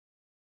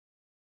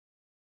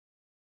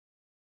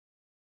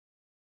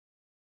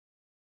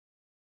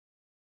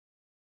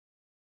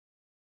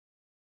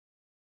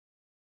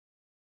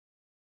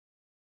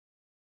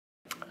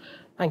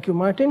Thank you,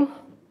 Martin,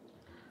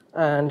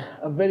 and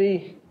a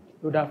very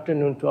good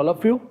afternoon to all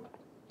of you.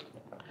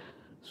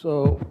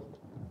 So,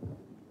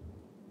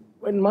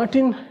 when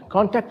Martin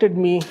contacted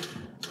me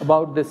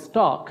about this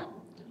talk,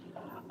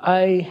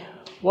 I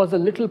was a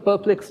little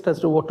perplexed as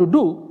to what to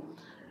do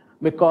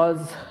because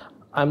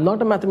I'm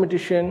not a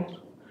mathematician,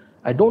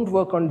 I don't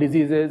work on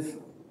diseases,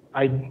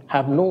 I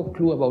have no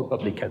clue about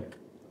public health.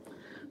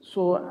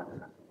 So,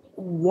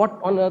 what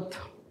on earth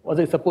was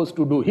I supposed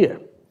to do here?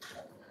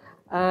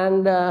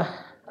 And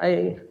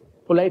I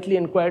politely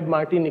inquired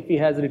Martin if he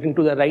has written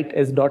to the right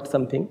S dot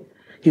something.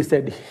 He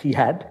said he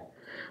had.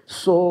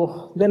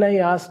 So then I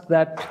asked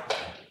that,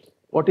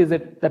 what is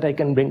it that I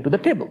can bring to the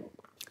table?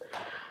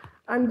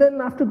 And then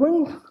after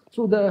going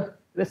through the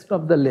rest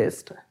of the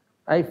list,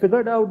 I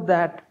figured out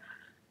that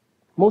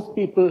most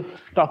people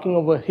talking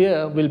over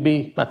here will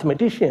be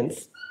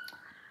mathematicians.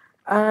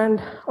 And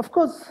of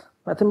course,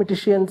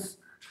 mathematicians,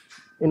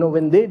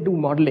 when they do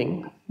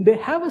modeling, they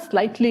have a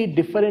slightly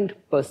different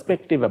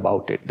perspective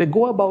about it. They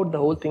go about the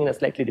whole thing in a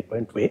slightly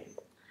different way.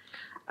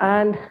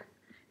 And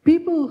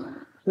people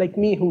like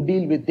me who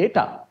deal with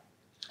data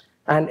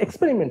and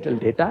experimental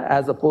data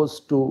as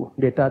opposed to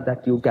data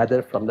that you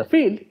gather from the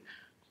field,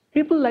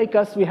 people like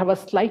us, we have a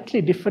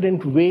slightly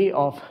different way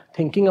of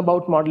thinking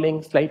about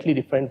modeling, slightly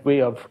different way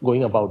of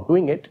going about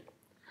doing it.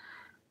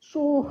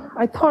 So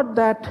I thought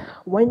that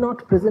why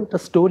not present a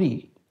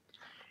story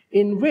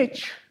in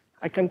which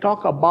I can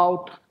talk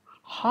about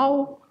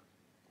how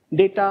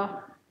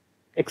data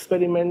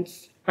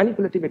experiments,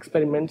 manipulative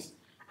experiments,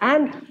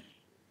 and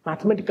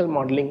mathematical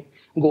modeling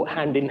go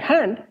hand in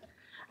hand,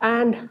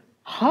 and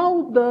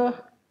how the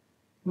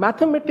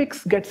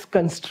mathematics gets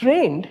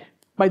constrained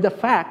by the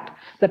fact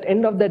that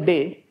end of the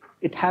day,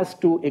 it has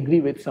to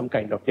agree with some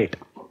kind of data.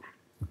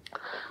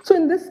 So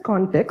in this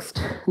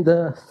context,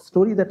 the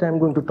story that I'm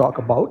going to talk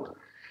about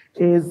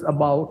is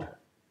about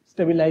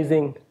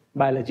stabilizing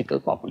biological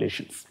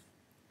populations.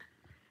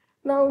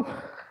 Now,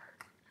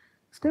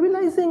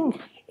 stabilizing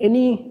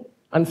any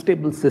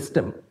unstable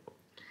system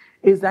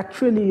is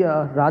actually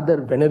a rather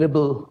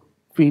venerable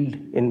field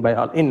in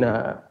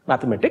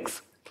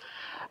mathematics.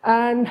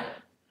 And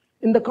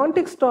in the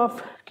context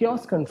of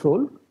chaos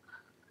control,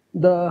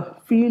 the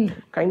field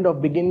kind of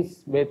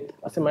begins with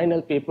a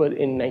seminal paper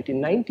in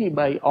 1990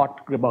 by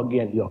Ott, Graboggi,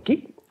 and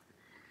Yockey.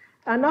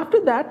 And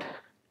after that,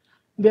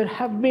 there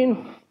have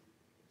been,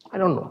 I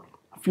don't know,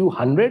 a few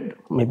hundred,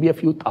 maybe a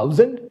few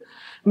thousand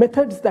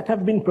methods that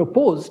have been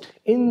proposed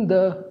in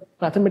the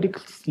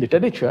mathematics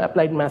literature,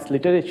 applied math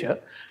literature,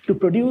 to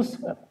produce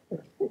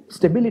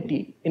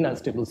stability in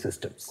unstable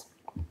systems.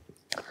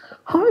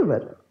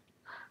 However,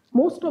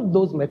 most of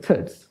those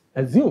methods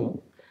assume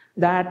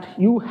that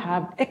you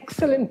have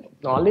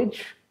excellent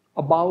knowledge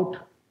about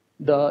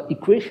the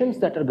equations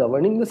that are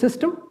governing the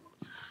system.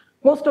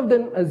 Most of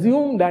them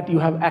assume that you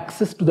have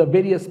access to the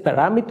various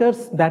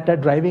parameters that are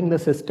driving the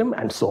system,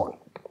 and so on.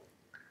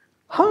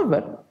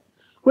 However,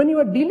 when you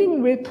are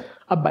dealing with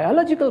a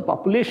biological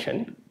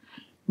population,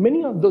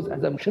 many of those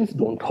assumptions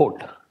don't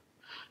hold.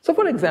 So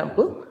for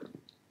example,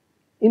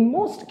 in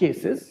most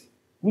cases,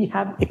 we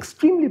have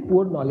extremely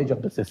poor knowledge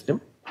of the system.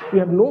 We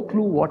have no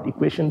clue what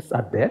equations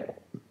are there.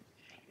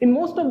 In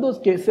most of those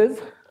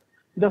cases,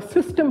 the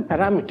system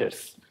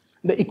parameters,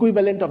 the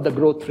equivalent of the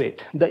growth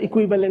rate, the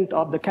equivalent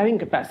of the carrying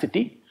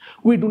capacity,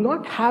 we do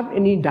not have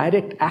any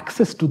direct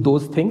access to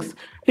those things.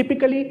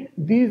 Typically,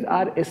 these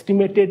are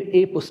estimated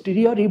a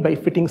posteriori by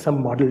fitting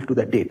some model to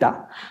the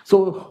data.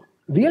 So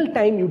real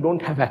time, you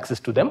don't have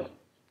access to them.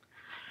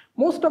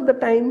 Most of the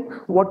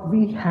time, what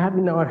we have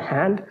in our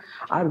hand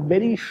are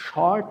very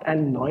short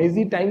and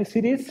noisy time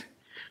series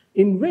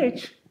in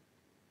which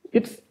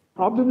it's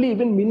probably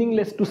even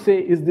meaningless to say,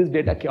 is this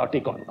data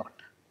chaotic or not?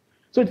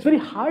 So it's very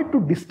hard to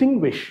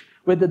distinguish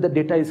whether the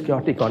data is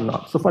chaotic or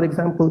not. So for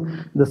example,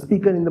 the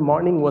speaker in the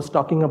morning was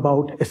talking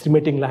about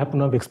estimating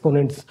Lyapunov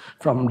exponents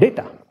from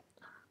data.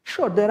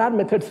 Sure, there are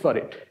methods for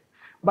it.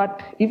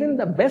 But even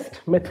the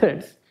best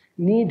methods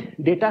need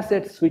data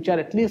sets which are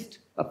at least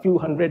a few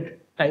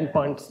hundred time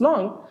points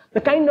long, the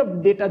kind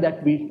of data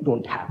that we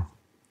don't have.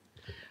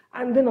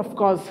 And then, of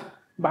course,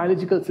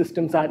 biological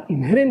systems are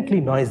inherently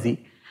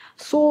noisy.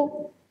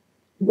 So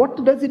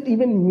what does it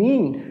even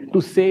mean to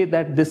say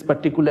that this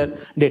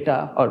particular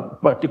data or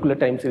particular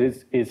time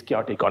series is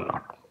chaotic or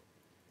not?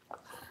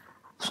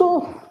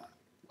 So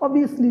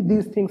obviously,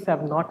 these things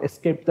have not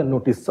escaped the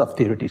notice of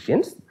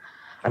theoreticians.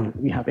 I mean,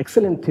 we have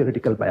excellent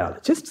theoretical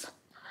biologists.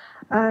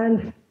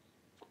 And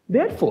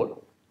therefore,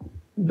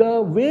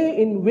 the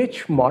way in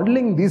which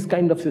modeling these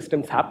kind of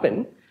systems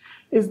happen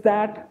is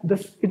that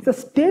it's the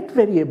state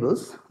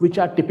variables which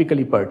are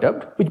typically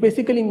perturbed, which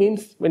basically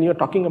means when you're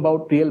talking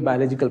about real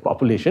biological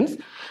populations,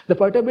 the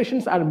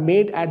perturbations are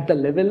made at the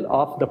level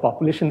of the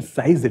population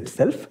size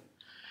itself.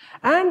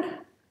 And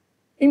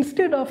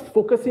instead of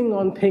focusing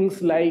on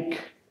things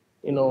like,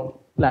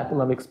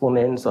 Lyapunov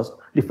exponents or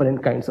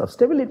different kinds of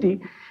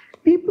stability,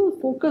 people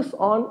focus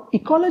on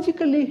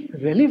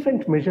ecologically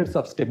relevant measures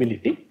of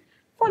stability.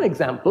 For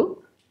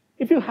example,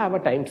 if you have a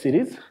time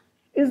series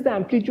is the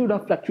amplitude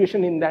of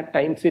fluctuation in that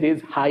time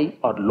series high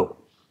or low?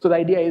 So the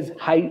idea is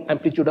high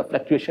amplitude of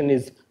fluctuation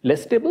is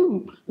less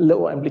stable,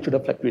 low amplitude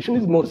of fluctuation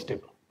is more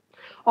stable.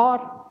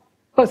 Or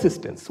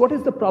persistence, what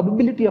is the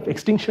probability of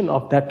extinction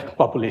of that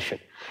population?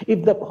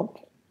 If the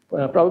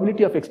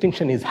probability of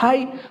extinction is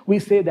high, we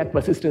say that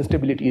persistent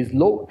stability is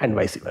low and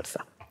vice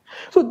versa.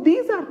 So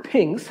these are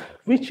things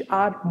which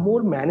are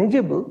more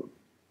manageable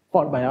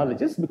for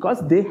biologists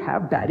because they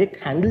have direct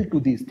handle to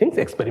these things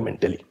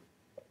experimentally.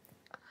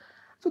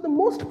 So the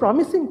most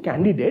promising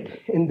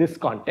candidate in this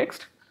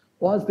context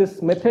was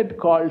this method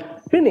called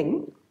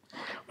pinning,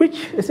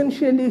 which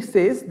essentially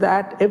says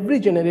that every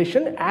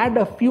generation add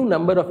a few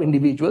number of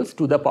individuals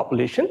to the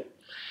population,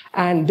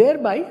 and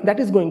thereby that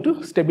is going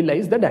to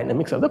stabilize the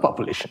dynamics of the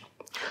population.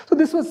 So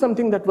this was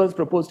something that was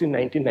proposed in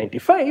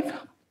 1995.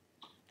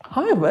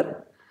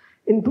 However,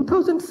 in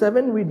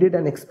 2007, we did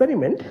an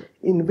experiment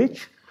in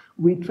which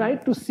we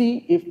tried to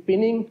see if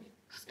pinning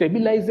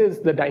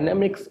stabilizes the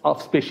dynamics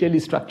of spatially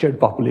structured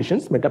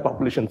populations,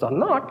 metapopulations or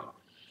not,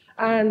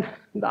 and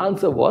the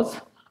answer was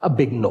a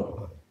big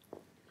no.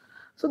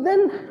 So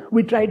then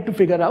we tried to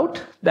figure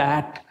out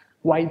that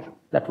why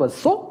that was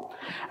so,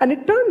 and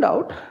it turned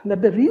out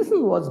that the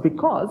reason was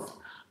because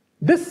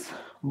this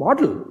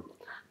model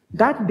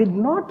that did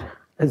not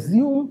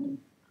assume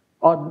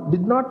or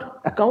did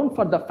not account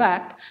for the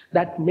fact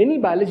that many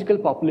biological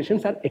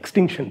populations are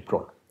extinction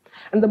prone.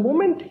 And the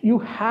moment you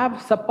have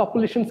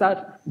subpopulations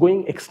are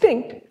going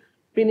extinct,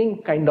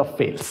 pinning kind of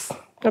fails.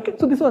 Okay,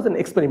 so this was an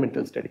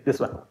experimental study, this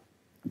one.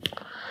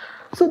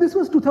 So this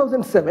was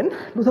 2007.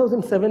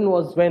 2007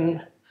 was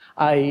when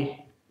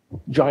I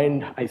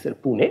joined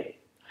Pune.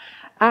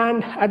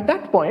 And at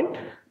that point,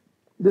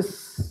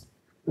 this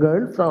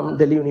girl from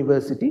Delhi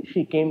University,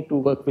 she came to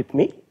work with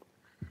me.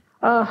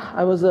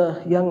 I was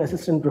a young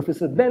assistant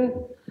professor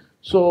then.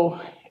 So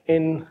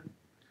in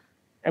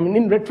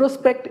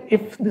retrospect,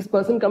 if this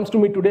person comes to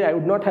me today, I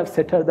would not have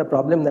set her the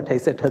problem that I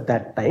set her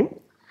that time.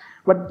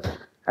 But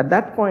at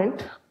that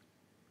point,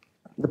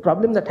 the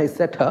problem that I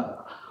set her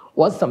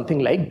was something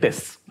like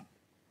this.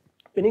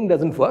 Pinning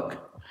doesn't work.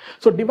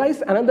 So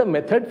devise another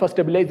method for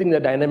stabilizing the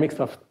dynamics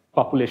of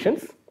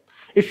populations.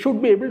 It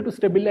should be able to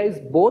stabilize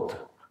both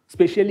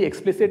spatially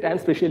explicit and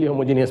spatially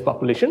homogeneous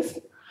populations.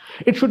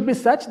 It should be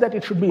such that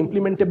it should be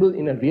implementable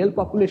in a real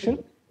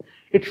population.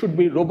 It should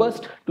be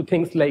robust to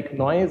things like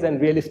noise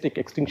and realistic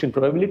extinction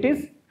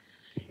probabilities.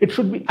 It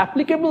should be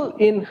applicable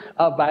in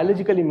a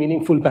biologically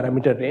meaningful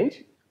parameter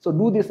range. So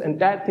do this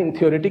entire thing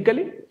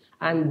theoretically,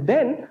 and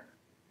then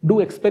do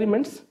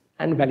experiments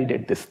and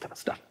validate this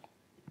stuff.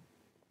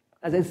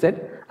 As I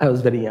said, I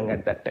was very young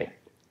at that time.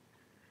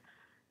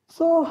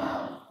 So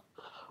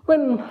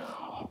when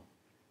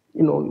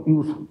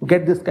you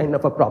get this kind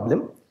of a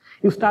problem,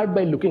 you start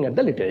by looking at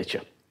the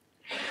literature.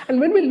 And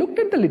when we looked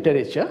at the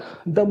literature,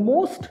 the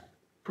most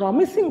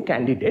promising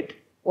candidate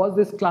was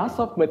this class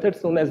of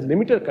methods known as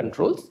limiter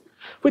controls,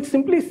 which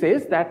simply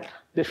says that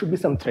there should be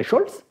some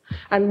thresholds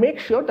and make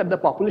sure that the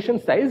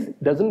population size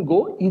doesn't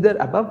go either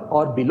above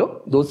or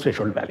below those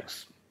threshold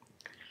values.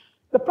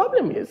 The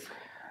problem is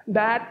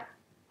that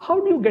how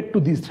do you get to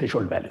these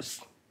threshold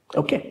values?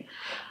 Okay.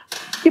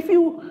 If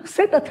you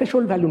set a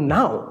threshold value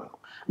now,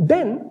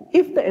 then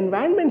if the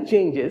environment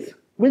changes,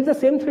 will the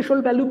same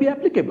threshold value be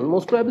applicable?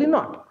 Most probably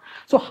not.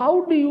 So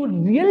how do you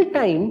real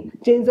time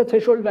change the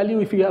threshold value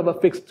if you have a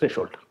fixed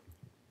threshold?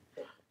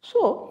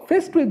 So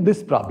faced with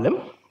this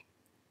problem,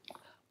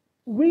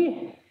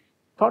 we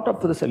thought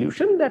of the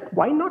solution that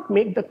why not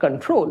make the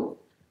control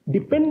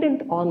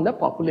dependent on the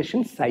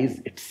population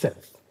size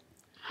itself.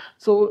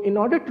 So in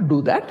order to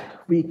do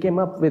that, we came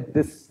up with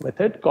this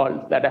method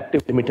called the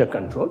adaptive limiter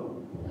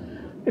control.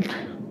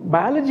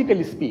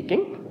 Biologically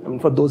speaking,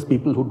 for those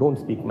people who don't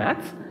speak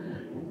maths,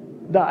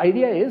 the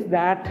idea is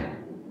that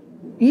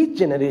each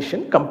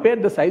generation compare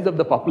the size of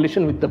the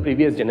population with the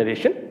previous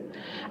generation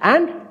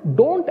and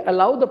don't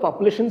allow the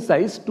population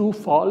size to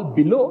fall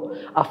below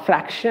a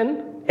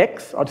fraction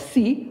x or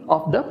c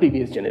of the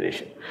previous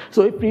generation.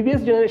 So if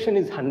previous generation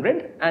is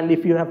 100 and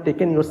if you have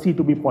taken your c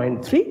to be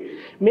 0.3,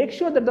 make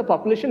sure that the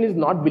population is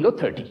not below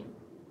 30.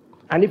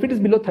 And if it is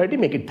below 30,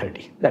 make it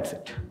 30. That's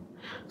it.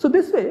 So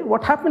this way,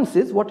 what happens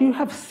is what you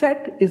have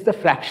set is the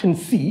fraction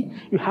c,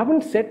 you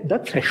haven't set the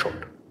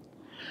threshold.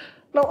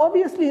 Now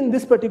obviously in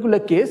this particular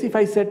case, if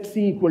I set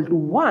c equal to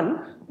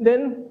 1,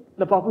 then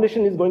the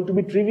population is going to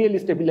be trivially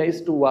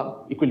stabilized to an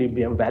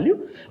equilibrium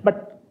value.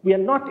 But we are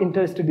not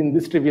interested in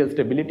this trivial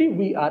stability,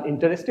 we are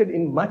interested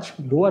in much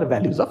lower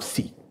values of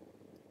c.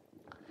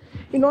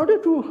 In order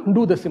to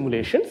do the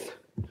simulations,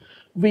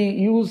 we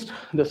used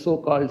the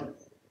so-called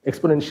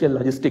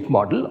exponential logistic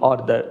model or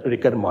the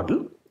Ricker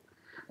model.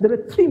 There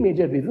are three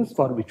major reasons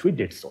for which we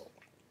did so.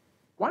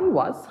 One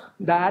was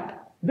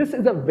that this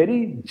is a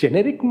very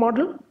generic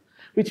model,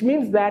 which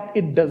means that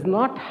it does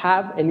not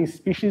have any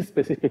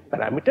species-specific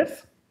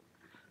parameters.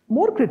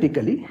 More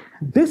critically,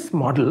 this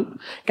model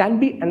can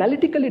be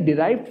analytically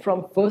derived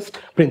from first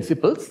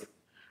principles,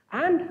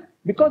 and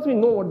because we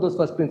know what those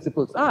first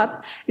principles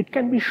are, it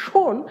can be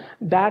shown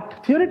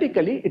that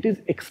theoretically it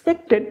is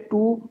expected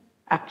to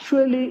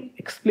actually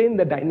explain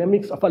the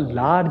dynamics of a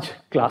large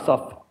class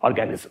of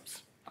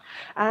organisms.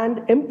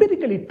 And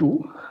empirically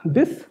too,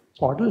 this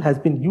model has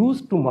been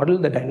used to model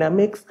the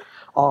dynamics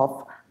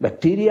of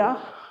bacteria,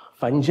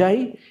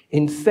 fungi,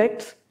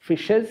 insects,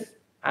 fishes,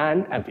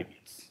 and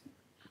amphibians.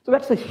 So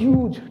that's a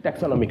huge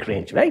taxonomic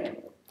range,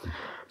 right?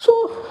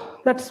 So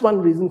that's one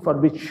reason for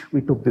which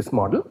we took this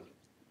model.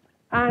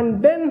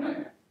 And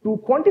then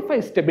to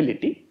quantify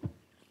stability,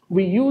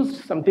 we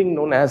used something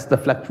known as the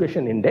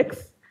fluctuation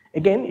index.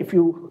 Again, if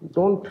you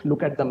don't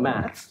look at the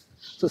maths,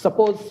 so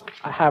suppose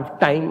I have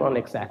time on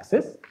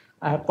x-axis,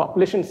 I have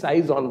population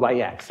size on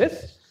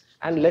y-axis,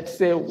 and let's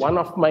say one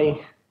of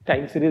my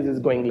time series is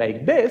going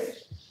like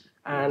this,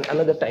 and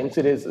another time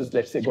series is,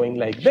 let's say, going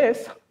like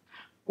this.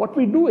 What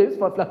we do is,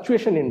 for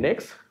fluctuation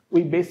index,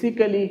 we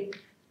basically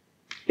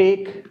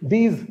take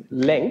these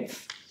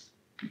lengths,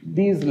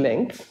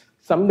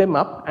 sum them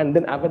up, and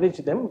then average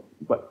them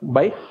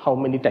by how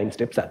many time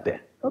steps are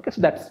there. Okay,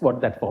 so that's what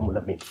that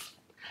formula means.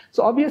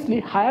 So obviously,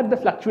 higher the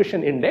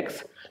fluctuation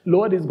index,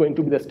 lower is going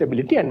to be the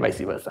stability, and vice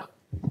versa.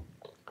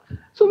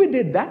 So we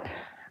did that,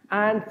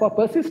 and for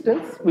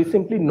persistence, we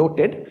simply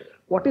noted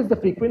what is the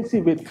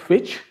frequency with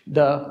which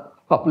the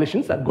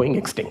populations are going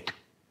extinct.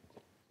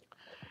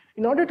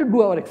 In order to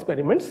do our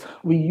experiments,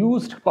 we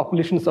used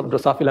populations of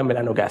Drosophila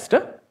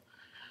melanogaster.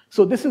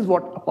 So this is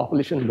what a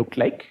population looked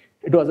like.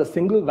 It was a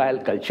single vial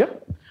culture.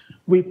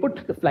 We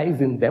put the flies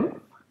in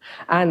them,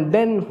 and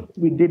then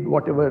we did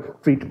whatever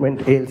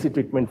treatment, ALC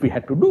treatment we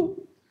had to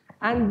do.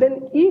 And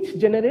then each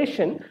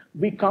generation,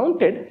 we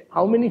counted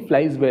how many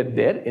flies were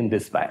there in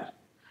this vial.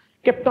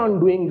 Kept on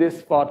doing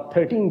this for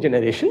 13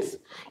 generations.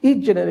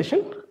 Each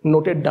generation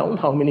noted down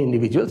how many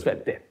individuals were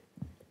there.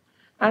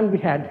 And we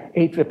had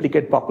 8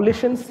 replicate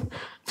populations,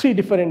 3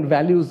 different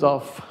values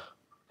of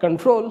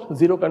control,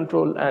 0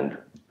 control, and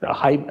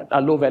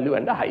a low value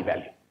and a high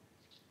value.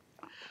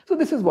 So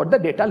this is what the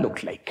data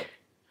looked like.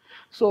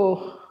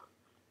 So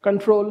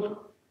control,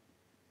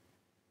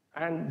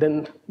 and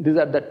then these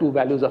are the 2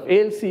 values of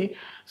ALC.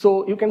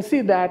 So you can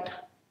see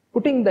that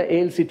putting the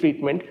ALC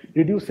treatment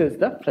reduces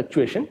the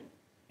fluctuation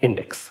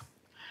index.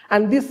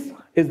 And this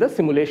is the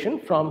simulation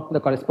from the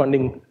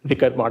corresponding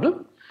Ricker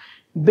model.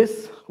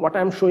 This, what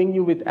I'm showing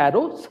you with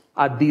arrows,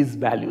 are these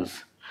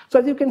values. So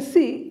as you can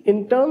see,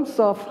 in terms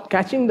of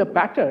catching the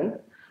pattern,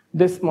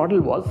 this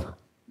model was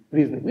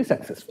reasonably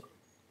successful.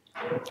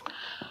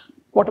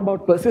 What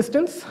about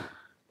persistence?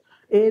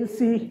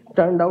 ALC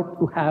turned out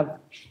to have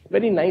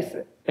very nice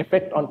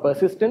effect on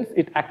persistence.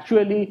 It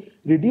actually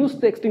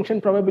reduced the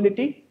extinction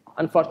probability.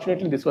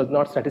 Unfortunately, this was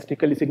not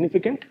statistically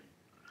significant.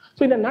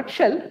 So in a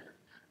nutshell,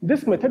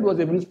 this method was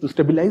able to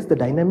stabilize the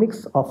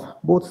dynamics of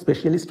both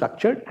spatially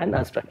structured and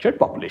unstructured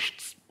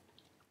populations.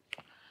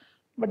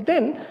 But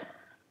then,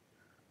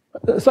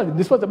 this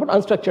was about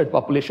unstructured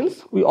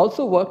populations. We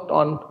also worked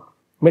on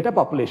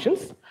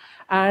metapopulations,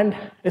 and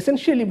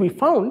essentially we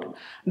found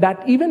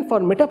that even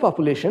for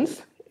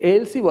metapopulations,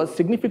 ALC was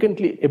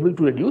significantly able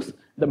to reduce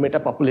the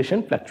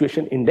metapopulation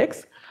fluctuation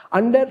index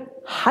under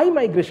high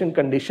migration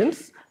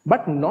conditions,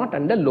 but not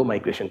under low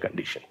migration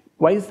condition.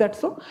 Why is that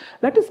so?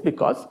 That is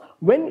because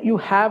when you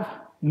have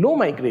low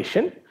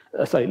migration,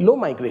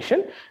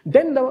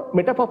 then the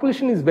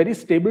metapopulation is very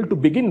stable to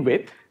begin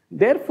with.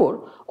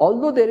 Therefore,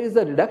 although there is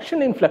a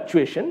reduction in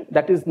fluctuation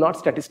that is not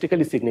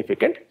statistically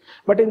significant,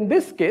 but in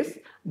this case,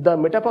 the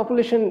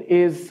metapopulation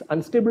is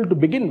unstable to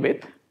begin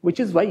with, which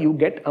is why you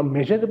get a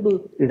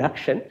measurable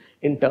reduction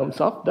in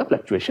terms of the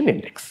fluctuation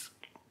index.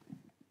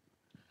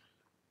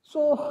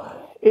 So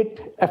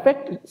it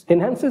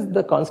enhances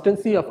the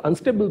constancy of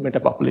unstable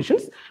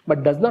metapopulations,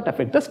 but does not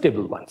affect the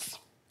stable ones.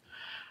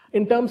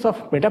 In terms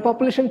of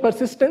metapopulation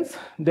persistence,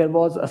 there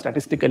was a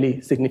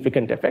statistically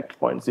significant effect,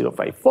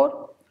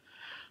 0.054.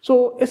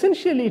 So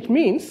essentially it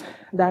means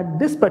that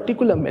this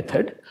particular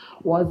method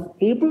was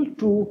able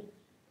to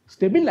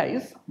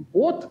stabilize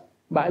both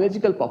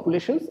biological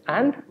populations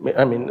and,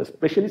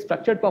 spatially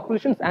structured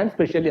populations and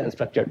spatially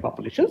unstructured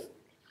populations.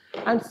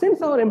 And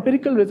since our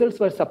empirical results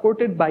were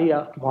supported by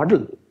a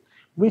model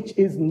which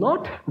is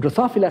not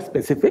Drosophila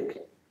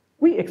specific,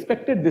 we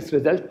expected this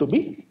result to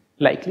be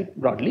likely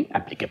broadly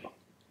applicable.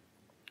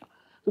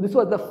 So this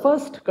was the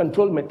first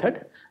control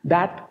method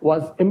that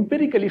was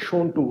empirically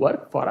shown to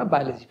work for a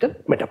biological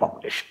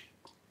metapopulation.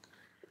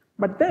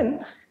 But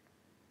then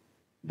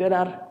there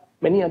are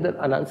many other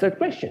unanswered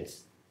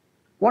questions.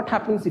 What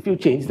happens if you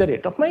change the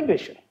rate of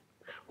migration?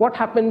 What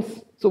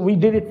happens, so we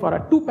did it for a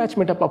 2-patch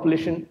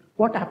metapopulation.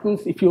 What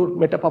happens if your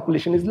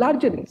metapopulation is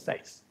larger in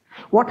size?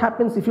 What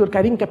happens if your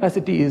carrying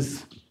capacity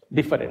is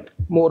different,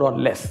 more or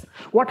less?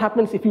 What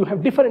happens if you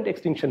have different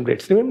extinction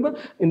rates? Remember,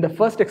 in the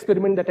first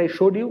experiment that I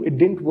showed you, it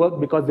didn't work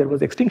because there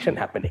was extinction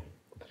happening.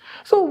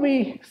 So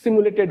we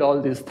simulated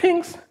all these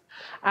things,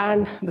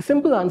 and the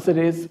simple answer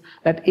is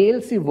that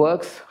ALC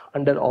works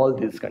under all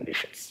these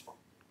conditions.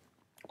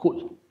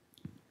 Cool.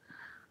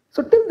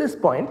 So till this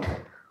point,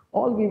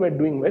 all we were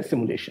doing were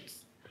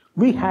simulations.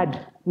 We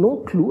had no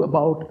clue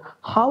about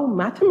how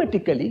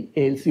mathematically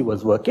ALC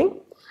was working,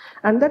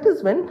 and that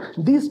is when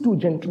these two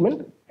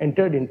gentlemen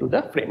entered into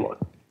the framework.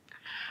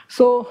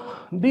 So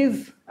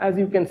these, as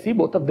you can see,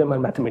 both of them are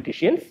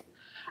mathematicians,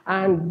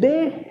 and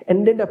they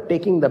ended up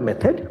taking the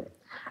method,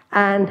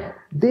 and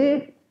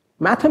they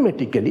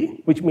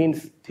mathematically, which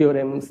means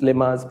theorems,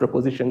 lemmas,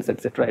 propositions,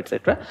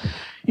 etc.,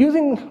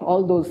 using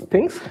all those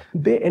things,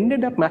 they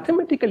ended up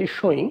mathematically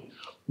showing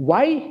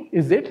why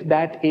is it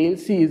that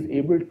ALC is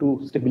able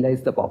to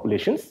stabilize the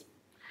populations.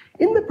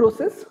 In the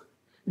process,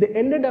 they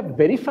ended up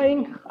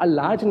verifying a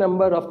large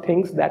number of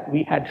things that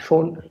we had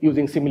shown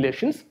using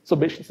simulations. So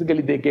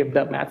basically, they gave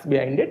the maths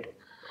behind it.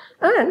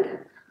 And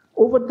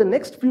over the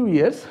next few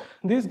years,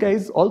 these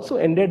guys also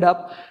ended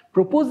up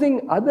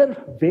proposing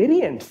other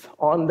variants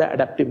on the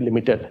adaptive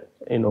limiter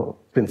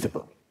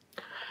principle.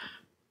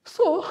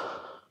 So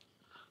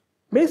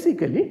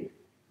basically,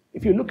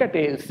 if you look at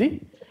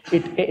ALC,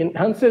 it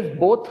enhances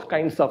both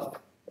kinds of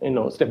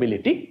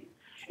stability.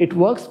 It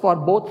works for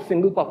both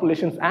single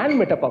populations and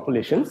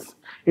metapopulations.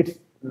 It's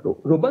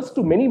robust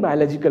to many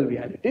biological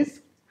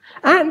realities.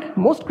 And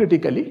most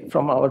critically,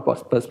 from our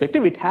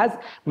perspective, it has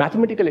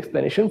mathematical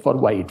explanation for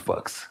why it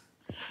works.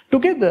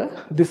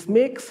 Together, this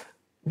makes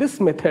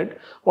this method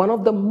one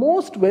of the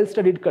most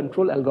well-studied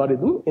control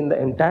algorithms in the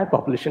entire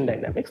population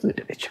dynamics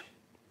literature.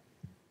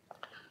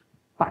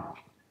 But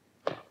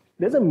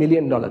there's a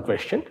million-dollar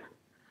question.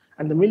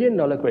 And the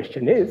million-dollar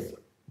question is,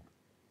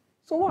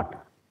 so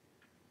what?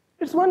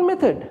 It's one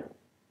method.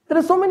 There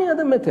are so many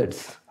other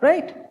methods,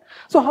 right?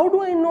 So how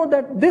do I know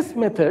that this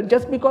method,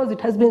 just because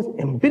it has been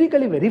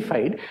empirically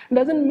verified,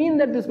 doesn't mean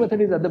that this method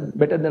is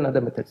better than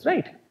other methods,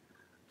 right?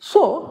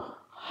 So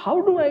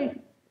how do I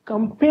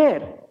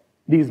compare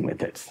these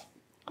methods?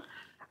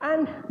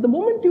 And the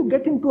moment you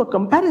get into a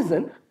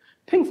comparison,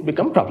 things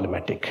become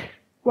problematic.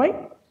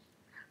 Why?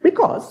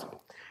 Because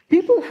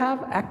people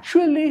have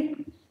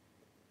actually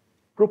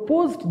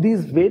proposed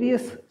these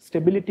various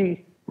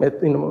stability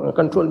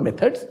control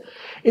methods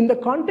in the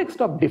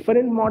context of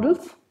different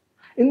models,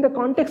 in the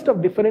context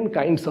of different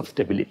kinds of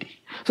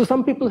stability. So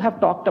some people have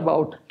talked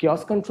about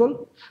chaos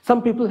control.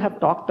 Some people have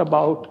talked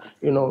about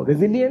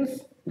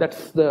resilience.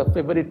 That's the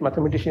favorite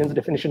mathematician's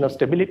definition of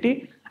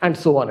stability, and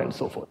so on and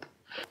so forth.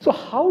 So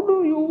how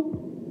do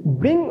you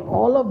bring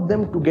all of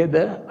them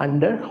together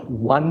under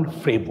one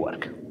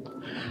framework?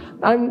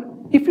 And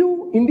if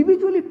you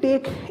individually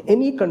take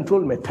any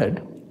control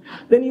method,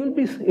 then you will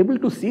be able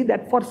to see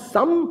that for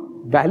some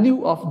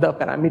value of the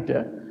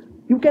parameter,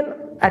 you can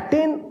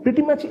attain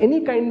pretty much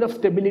any kind of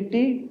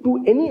stability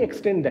to any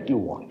extent that you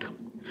want.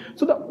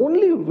 So the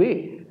only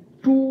way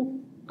to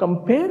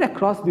compare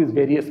across these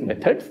various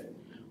methods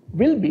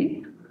will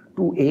be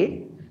to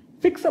A,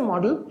 fix a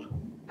model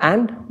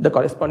and the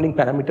corresponding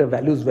parameter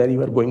values where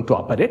you are going to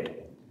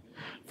operate.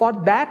 For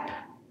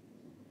that,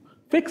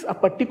 fix a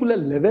particular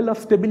level of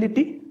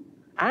stability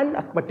and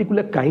a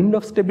particular kind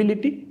of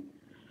stability.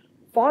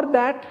 For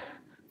that,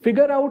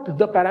 figure out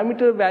the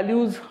parameter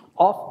values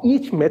of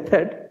each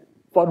method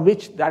for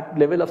which that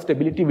level of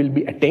stability will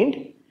be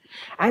attained,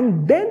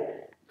 and then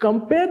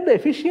compare the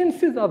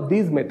efficiencies of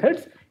these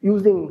methods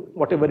using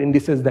whatever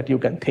indices that you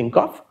can think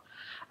of,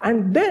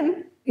 and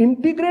then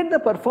integrate the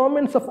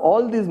performance of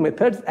all these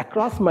methods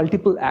across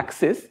multiple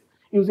axes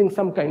using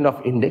some kind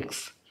of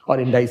index or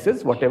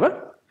indices,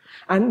 whatever.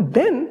 And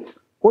then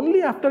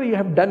only after you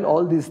have done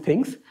all these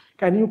things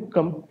can you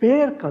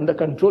compare the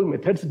control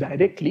methods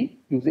directly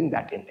using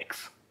that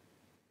index.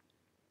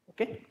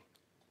 Okay?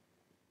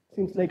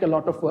 Seems like a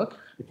lot of work.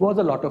 It was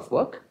a lot of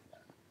work.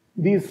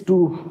 These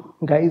two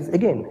guys,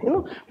 again,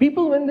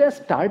 people when they're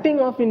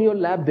starting off in your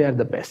lab, they are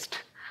the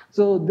best.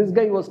 So this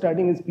guy was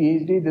starting his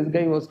PhD, this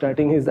guy was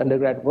starting his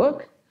undergrad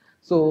work.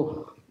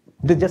 So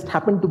they just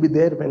happened to be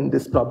there when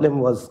this problem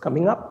was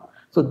coming up.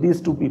 So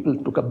these two people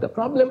took up the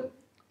problem.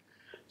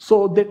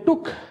 So they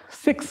took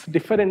 6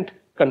 different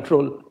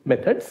control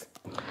methods,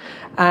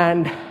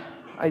 and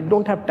I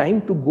don't have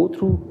time to go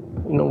through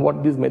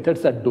what these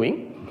methods are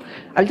doing.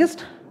 I'll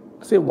just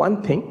say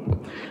one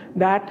thing,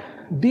 that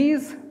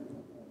these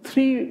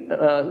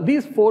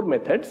 4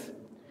 methods,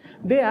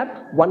 they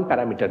are one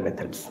parameter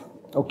methods.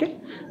 Okay,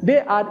 they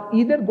are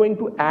either going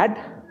to add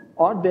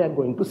or they are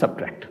going to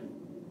subtract.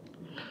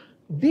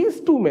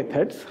 These 2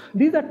 methods,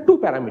 these are 2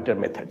 parameter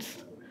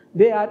methods.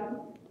 They are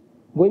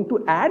going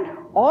to add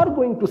or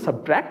going to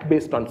subtract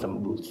based on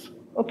some rules.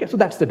 Okay, so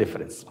that's the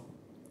difference.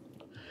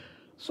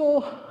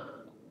 So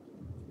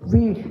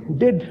we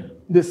did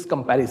this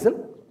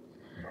comparison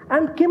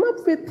and came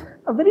up with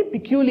a very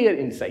peculiar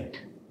insight.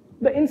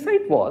 The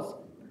insight was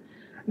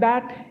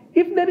that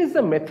if there is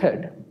a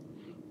method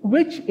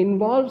which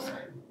involves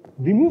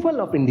removal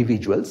of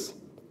individuals,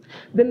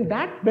 then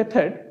that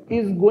method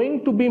is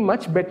going to be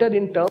much better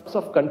in terms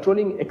of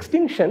controlling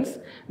extinctions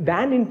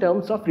than in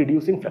terms of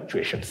reducing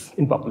fluctuations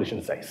in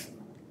population size.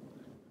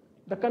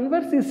 The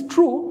converse is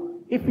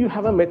true if you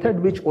have a method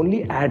which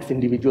only adds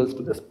individuals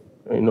to the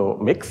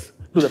mix,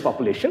 to the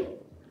population.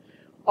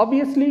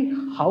 Obviously,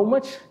 how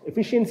much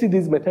efficiency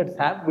these methods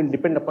have will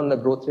depend upon the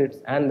growth rates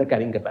and the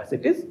carrying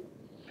capacities.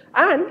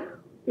 And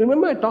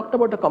remember I talked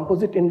about a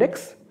composite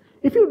index.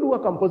 If you do a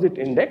composite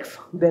index,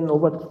 then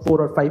over 4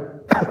 or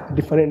 5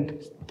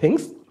 different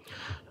things,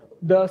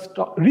 the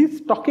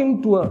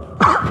restocking to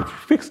a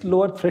fixed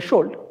lower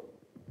threshold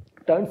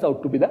turns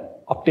out to be the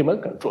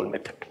optimal control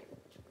method.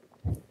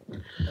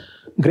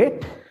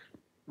 Great,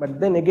 but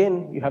then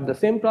again, you have the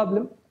same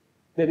problem.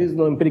 There is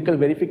no empirical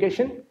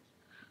verification.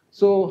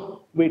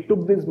 So we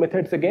took these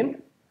methods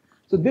again.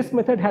 So this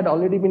method had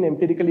already been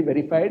empirically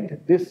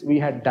verified. This we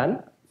had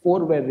done.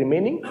 4 were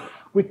remaining.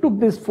 We took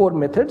these 4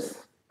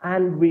 methods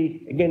and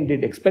we again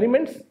did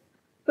experiments.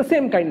 The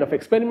same kind of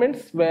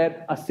experiments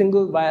where a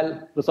single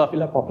vial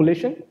Drosophila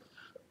population,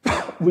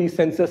 we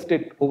censused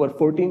it over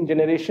 14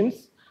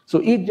 generations.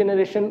 So each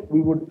generation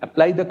we would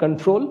apply the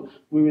control.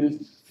 We will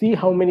see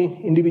how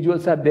many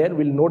individuals are there.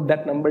 We'll note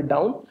that number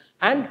down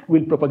and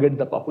we'll propagate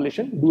the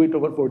population, do it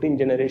over 14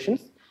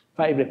 generations,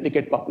 5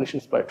 replicate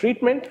populations per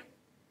treatment.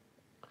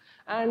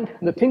 And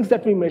the things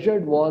that we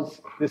measured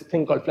was this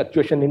thing called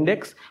fluctuation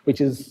index,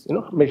 which is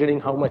measuring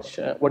how much,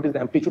 what is the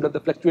amplitude of the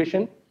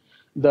fluctuation,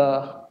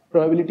 the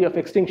probability of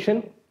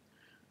extinction.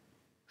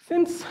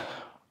 Since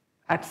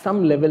at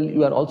some level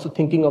you are also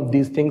thinking of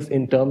these things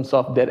in terms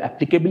of their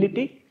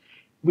applicability,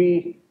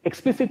 we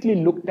explicitly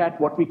looked at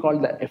what we call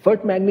the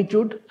effort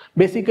magnitude,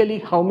 basically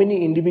how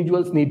many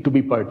individuals need to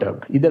be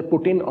perturbed, either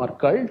put in or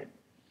culled.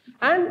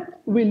 And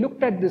we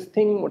looked at this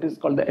thing, what is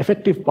called the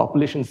effective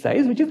population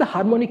size, which is the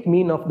harmonic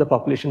mean of the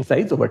population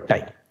size over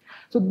time.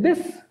 So this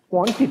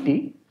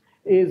quantity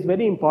is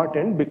very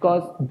important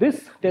because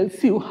this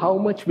tells you how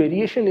much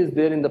variation is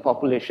there in the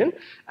population.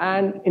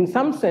 And in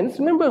some sense,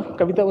 remember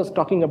Kavita was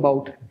talking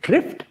about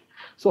drift.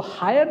 So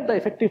higher the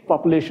effective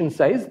population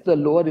size, the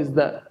lower is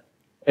the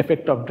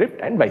effect of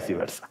drift and vice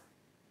versa.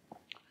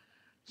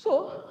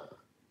 So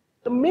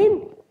the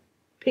main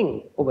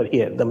thing over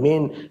here, the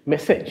main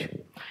message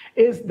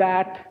is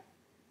that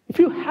if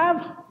you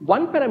have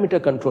one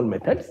parameter control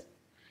methods,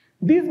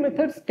 these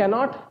methods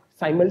cannot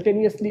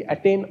simultaneously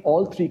attain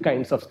all 3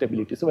 kinds of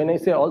stability. So when I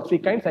say all 3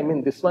 kinds, I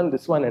mean this one,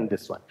 and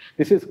this one.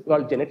 This is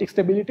called genetic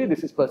stability,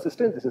 this is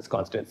persistence, this is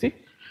constancy.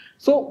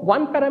 So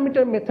one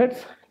parameter methods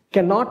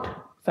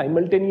cannot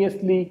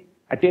simultaneously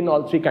attain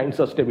all 3 kinds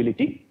of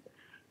stability,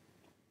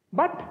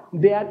 but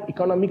they are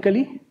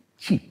economically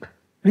cheap,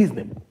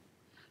 reasonable.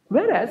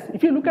 Whereas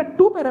if you look at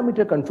 2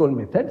 parameter control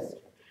methods,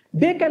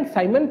 they can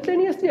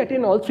simultaneously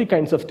attain all 3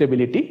 kinds of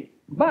stability,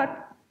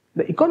 but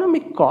the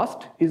economic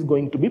cost is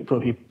going to be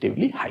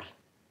prohibitively high,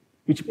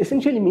 which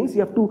essentially means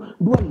you have to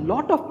do a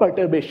lot of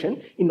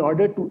perturbation in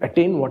order to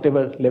attain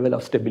whatever level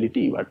of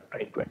stability you are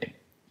trying to attain.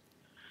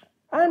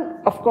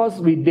 And of course,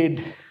 we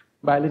did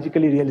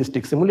biologically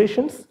realistic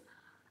simulations,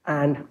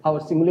 and our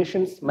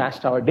simulations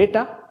matched our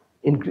data,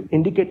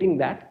 indicating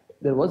that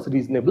there was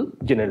reasonable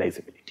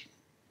generalizability.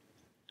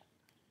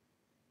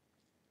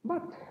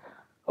 But,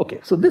 okay,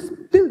 so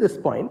till this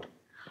point,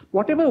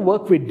 whatever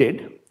work we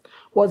did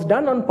was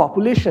done on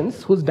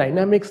populations whose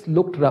dynamics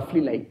looked roughly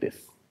like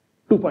this,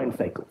 2-point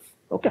cycles,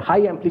 okay,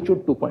 high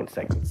amplitude 2-point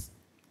cycles.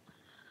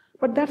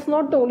 But that's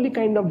not the only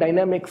kind of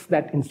dynamics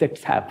that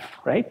insects have,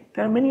 right?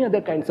 There are many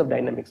other kinds of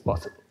dynamics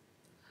possible.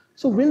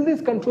 So will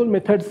these control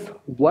methods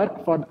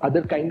work for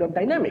other kind of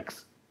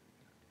dynamics?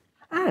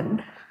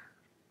 And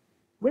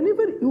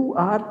whenever you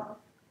are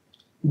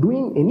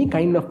doing any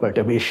kind of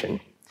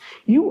perturbation,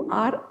 you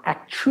are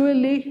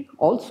actually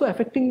also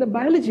affecting the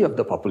biology of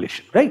the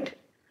population, right?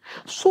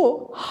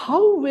 So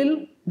how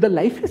will the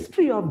life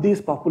history of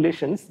these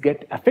populations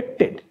get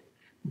affected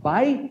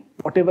by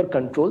whatever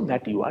control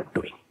that you are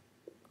doing?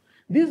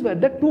 These were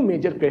the 2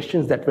 major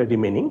questions that were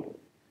remaining.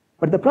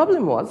 But the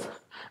problem was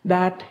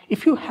that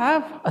if you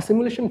have a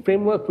simulation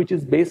framework which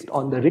is based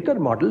on the Ricker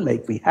model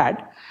like we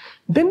had,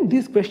 then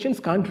these questions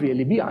can't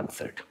really be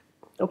answered.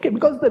 Okay,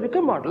 because the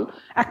Ricker model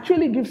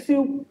actually gives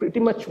you pretty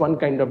much one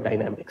kind of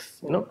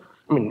dynamics.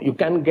 I mean, you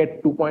can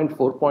get 2-point,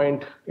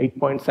 4-point,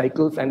 8-point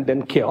cycles and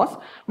then chaos.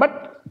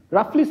 But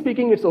roughly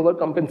speaking, it's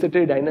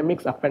overcompensatory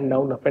dynamics, up and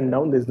down, up and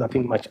down. There's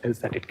nothing much else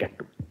that it can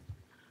do.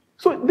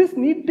 So this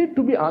needed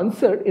to be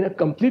answered in a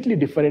completely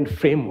different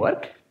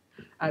framework.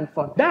 And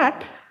for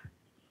that,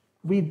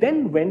 we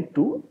then went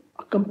to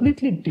a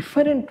completely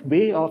different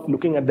way of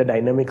looking at the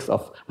dynamics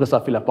of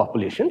Drosophila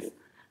populations.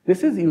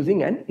 This is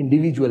using an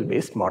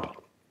individual-based model.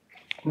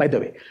 By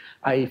the way,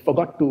 I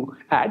forgot to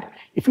add,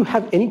 if you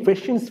have any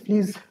questions,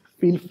 please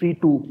feel free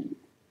to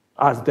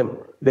ask them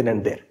then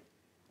and there.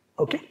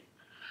 Okay?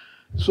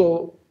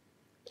 So,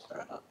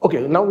 okay,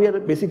 now we are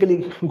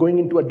basically going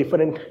into a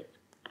different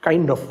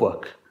kind of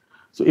work.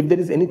 So if there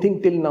is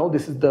anything till now,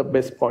 this is the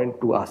best point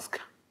to ask.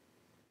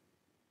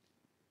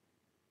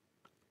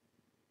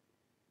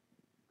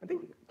 I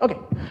think, okay.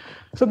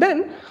 So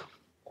then,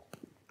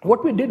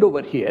 what we did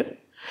over here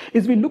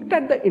is we looked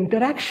at the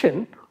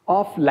interaction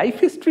of life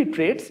history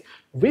traits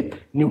with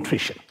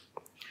nutrition.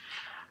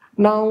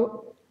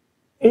 Now,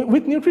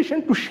 with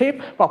nutrition to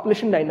shape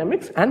population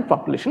dynamics and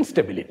population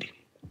stability.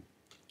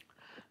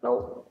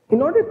 Now,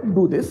 in order to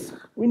do this,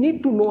 we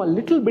need to know a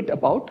little bit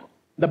about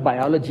the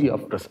biology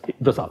of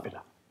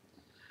Drosophila.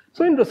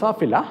 So in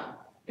Drosophila,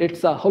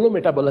 it's a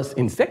holometabolous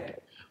insect,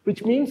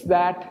 which means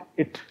that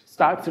it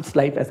starts its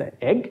life as an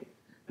egg.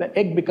 the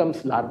egg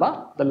becomes larva,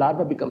 the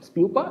larva becomes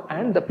pupa,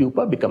 and the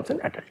pupa becomes an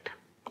adult.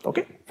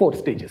 Okay, 4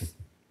 stages.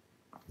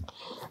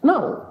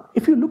 Now,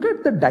 if you look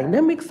at the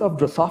dynamics of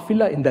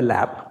Drosophila in the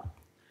lab,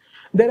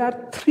 there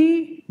are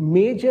 3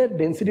 major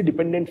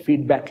density-dependent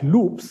feedback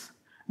loops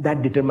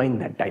that determine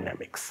that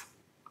dynamics.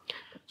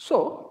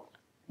 So,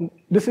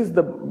 this is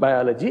the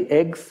biology: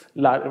 eggs,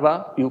 larva,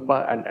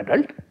 pupa, and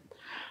adult.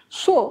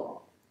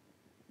 So,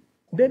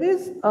 there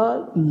is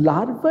a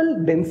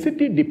larval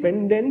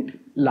density-dependent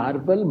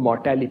larval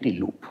mortality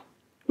loop,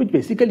 which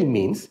basically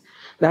means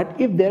that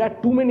if there are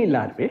too many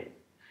larvae,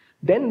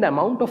 then the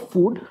amount of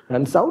food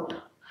runs out.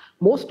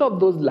 Most of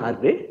those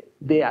larvae,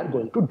 they are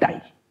going to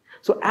die.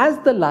 So as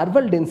the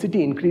larval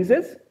density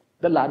increases,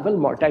 the larval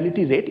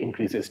mortality rate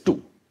increases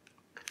too.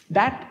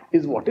 That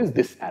is what is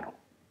this arrow.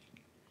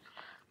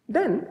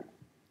 Then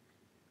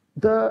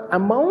the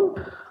amount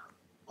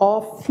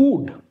of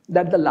food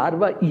that the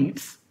larva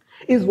eats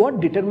is what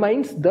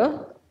determines the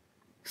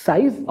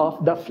size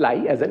of the fly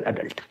as an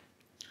adult.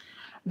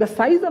 The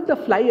size of the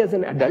fly as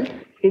an adult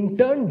in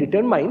turn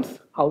determines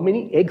how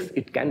many eggs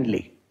it can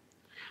lay.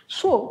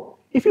 So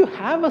if you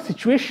have a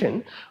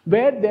situation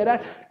where there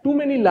are too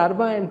many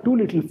larvae and too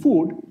little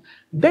food,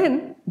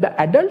 then the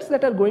adults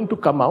that are going to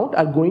come out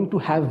are going to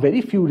have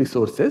very few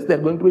resources.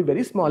 They're going to be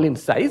very small in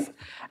size,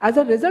 as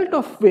a result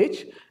of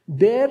which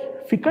their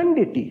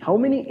fecundity, how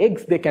many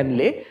eggs they can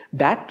lay,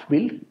 that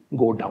will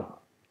go down.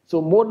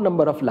 So more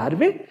number of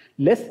larvae,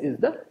 less is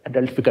the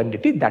adult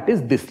fecundity. That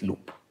is this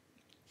loop.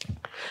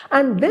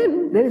 And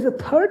then there is a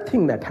third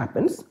thing that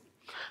happens,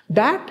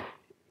 that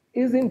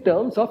is in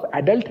terms of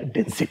adult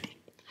density.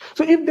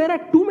 So if there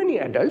are too many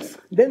adults,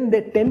 then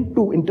they tend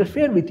to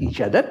interfere with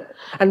each other,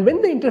 and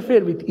when they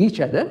interfere with each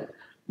other,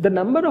 the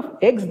number of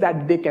eggs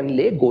that they can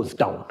lay goes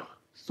down.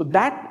 So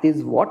that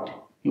is what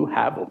you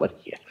have over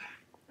here.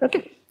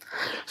 Okay.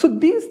 So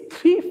these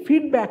 3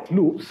 feedback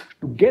loops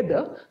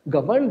together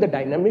govern the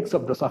dynamics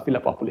of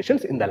Drosophila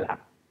populations in the lab.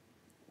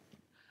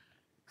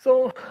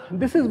 So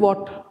this is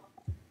what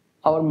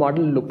our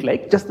model looked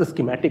like, just the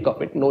schematic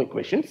of it, no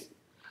equations.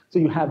 So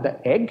you have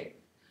the egg.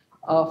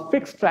 A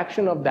fixed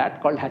fraction of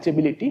that, called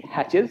hatchability,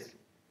 hatches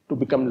to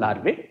become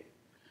larvae.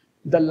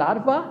 The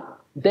larva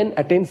then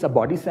attains a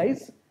body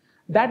size.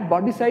 That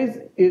body size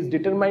is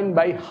determined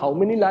by how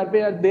many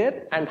larvae are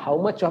there and how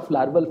much of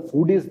larval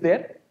food is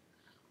there.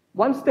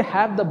 Once they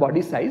have the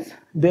body size,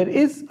 there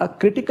is a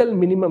critical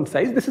minimum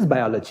size. This is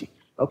biology.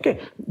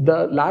 Okay,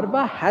 the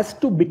larva has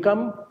to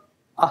become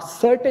a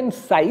certain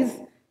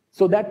size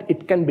so that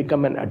it can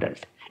become an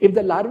adult. If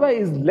the larva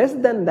is less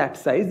than that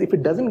size, if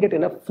it doesn't get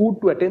enough food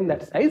to attain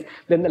that size,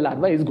 then the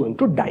larva is going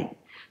to die.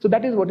 So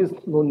that is what is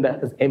known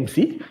as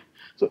MC.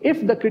 So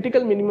if the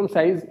critical minimum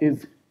size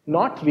is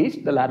not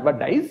reached, the larva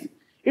dies.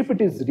 If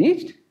it is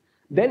reached,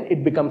 then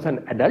it becomes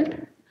an adult.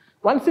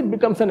 Once it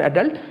becomes an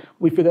adult,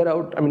 we figure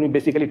out, we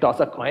basically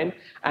toss a coin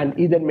and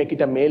either make it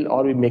a male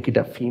or we make it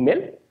a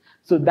female.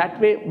 So that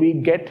way we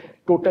get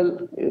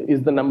total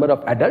is the number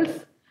of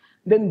adults.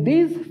 Then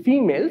these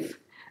females,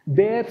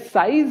 their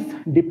size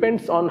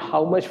depends on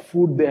how much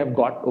food they have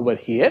got over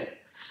here,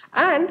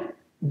 and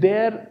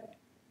the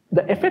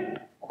effect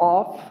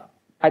of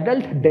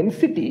adult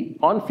density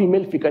on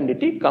female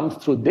fecundity comes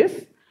through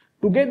this.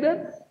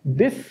 Together,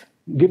 this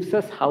gives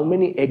us how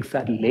many eggs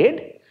are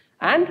laid,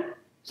 and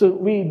so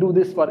we do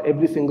this for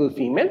every single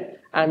female,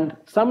 and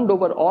summed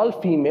over all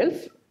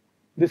females,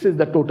 this is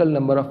the total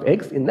number of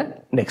eggs in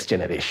the next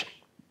generation.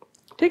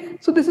 Okay?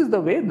 So this is the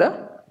way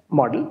the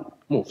model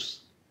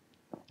moves.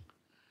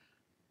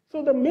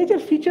 So the major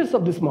features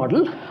of this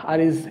model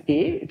is A,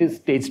 it is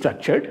stage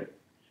structured,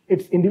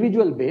 it's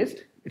individual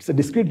based, it's a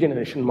discrete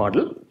generation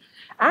model,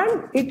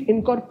 and it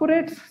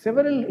incorporates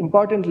several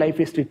important life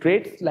history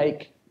traits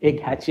like egg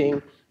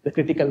hatching, the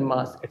critical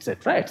mass,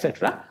 etc.,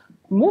 etc.,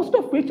 most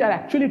of which are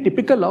actually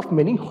typical of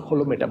many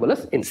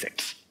holometabolous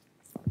insects.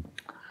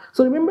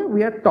 So remember,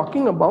 we are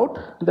talking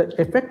about the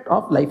effect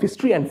of life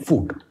history and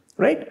food,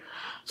 right?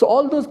 So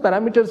all those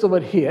parameters over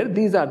here,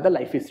 these are the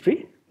life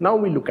history. Now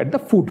we look at the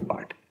food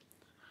part.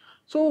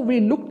 So we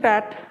looked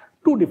at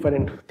 2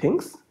 different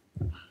things.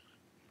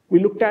 We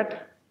looked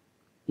at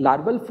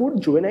larval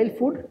food, juvenile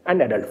food,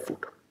 and adult food.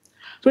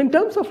 So in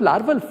terms of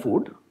larval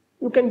food,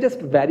 you can just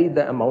vary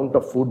the amount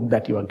of food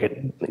that you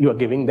are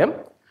giving them.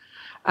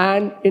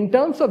 And in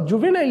terms of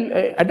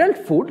juvenile adult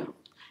food,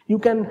 you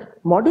can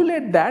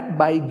modulate that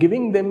by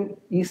giving them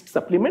yeast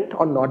supplement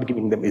or not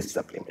giving them yeast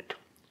supplement.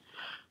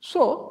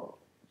 So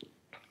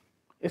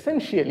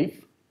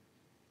essentially,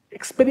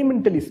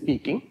 experimentally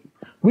speaking,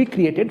 we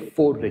created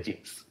 4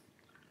 regimes.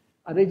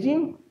 A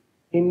regime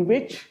in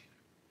which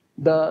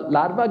the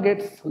larva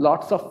gets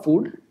lots of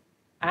food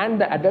and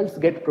the adults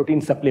get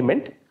protein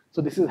supplement.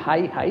 So this is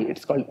high,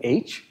 it's called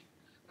H.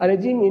 A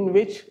regime in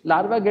which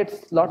larva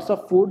gets lots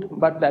of food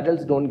but the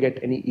adults don't get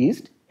any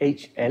yeast,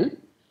 HL.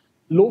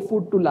 Low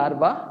food to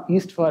larva,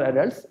 yeast for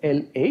adults,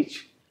 LH.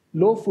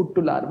 Low food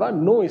to larva,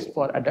 no yeast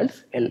for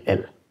adults,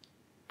 LL.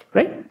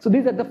 Right? So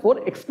these are the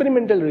 4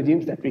 experimental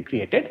regimes that we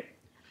created.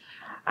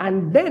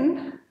 And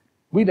then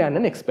we ran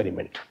an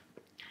experiment.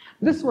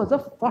 This was a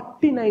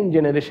 49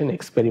 generation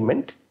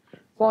experiment.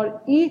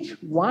 For each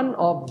one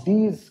of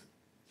these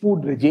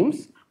food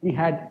regimes, we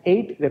had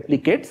 8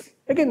 replicates.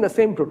 Again, the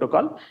same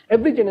protocol.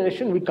 Every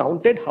generation, we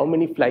counted how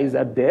many flies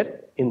are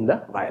there in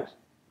the vial.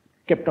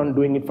 Kept on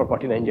doing it for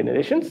 49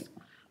 generations.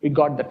 We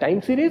got the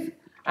time series,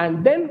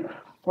 and then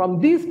from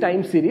these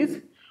time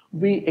series,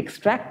 we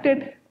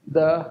extracted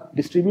the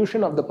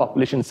distribution of the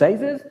population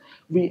sizes,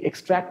 we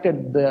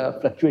extracted the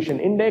fluctuation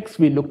index,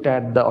 we looked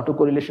at the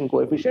autocorrelation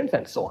coefficients,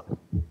 and so on.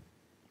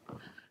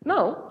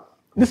 Now,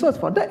 this was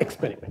for the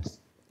experiments.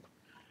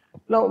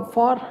 Now,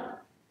 for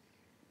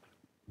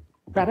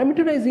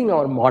parameterizing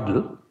our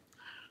model,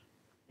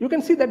 you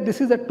can see that this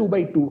is a 2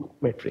 by 2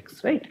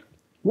 matrix, right?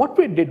 What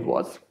we did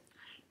was,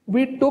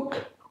 we took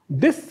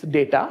this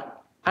data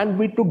and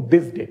we took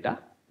this data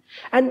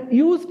and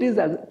used this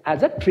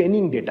as a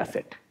training data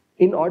set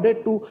in order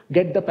to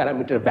get the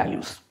parameter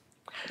values.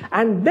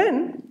 And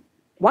then,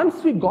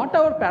 once we got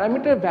our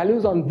parameter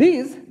values on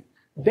these,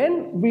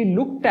 then we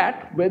looked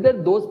at whether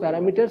those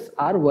parameters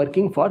are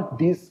working for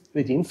these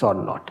regimes or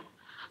not.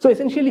 So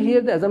essentially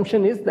here the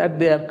assumption is that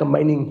they are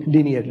combining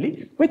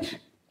linearly, which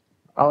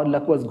our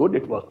luck was good,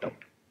 it worked out.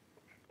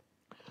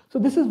 So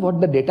this is what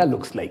the data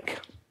looks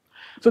like.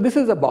 So this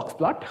is a box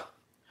plot.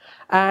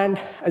 And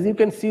as you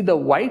can see, the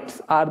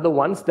whites are the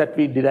ones that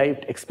we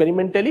derived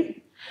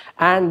experimentally,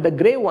 and the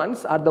gray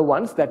ones are the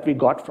ones that we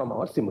got from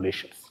our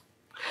simulations.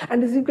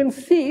 And as you can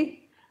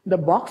see, the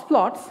box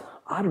plots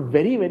are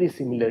very, very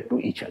similar to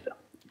each other.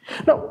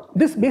 Now,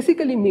 this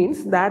basically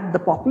means that the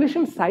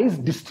population size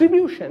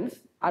distributions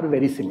are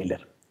very similar.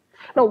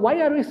 Now,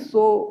 why are we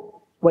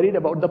so worried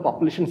about the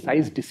population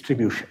size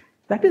distribution?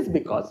 That is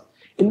because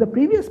in the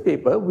previous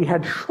paper, we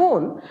had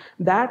shown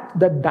that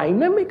the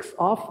dynamics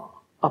of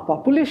a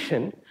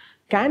population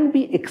can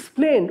be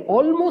explained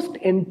almost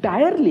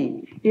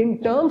entirely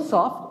in terms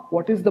of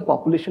what is the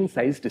population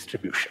size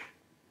distribution.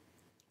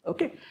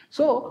 Okay,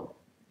 so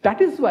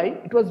that is why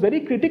it was very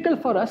critical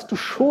for us to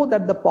show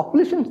that the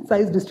population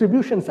size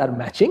distributions are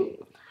matching.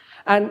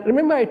 And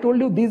remember, I told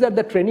you these are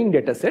the training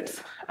data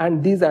sets,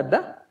 and these are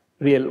the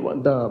real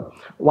ones, the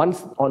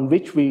ones on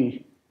which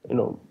we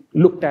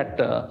looked at,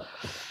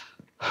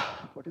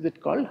 what is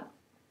it called?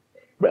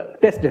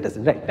 Test data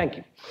set, right, thank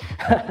you.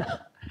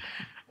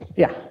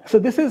 Yeah, so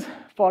this is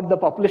for the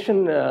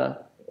population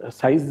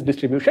size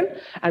distribution,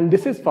 and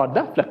this is for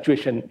the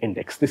fluctuation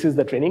index. This is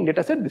the training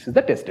data set, this is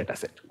the test data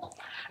set.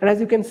 And as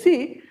you can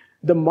see,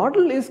 the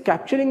model is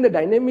capturing the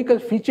dynamical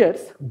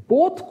features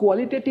both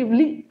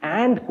qualitatively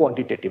and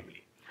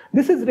quantitatively.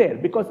 This is rare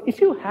because if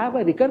you have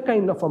a Ricker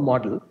kind of a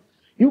model,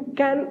 you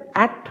can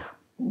at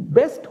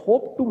best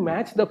hope to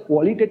match the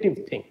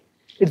qualitative thing.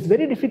 It's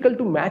very difficult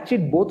to match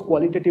it both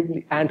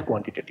qualitatively and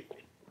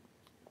quantitatively.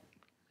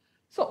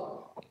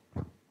 So,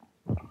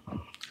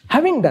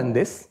 having done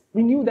this,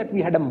 we knew that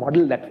we had a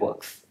model that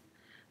works.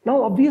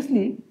 Now,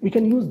 obviously, we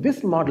can use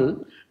this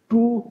model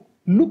to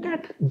look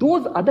at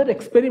those other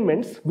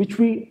experiments which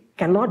we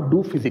cannot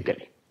do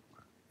physically.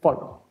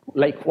 For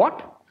like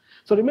what?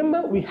 So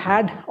remember, we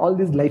had all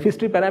these life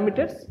history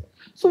parameters.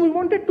 So we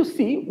wanted to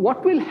see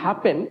what will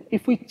happen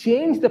if we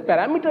change the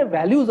parameter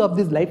values of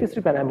these life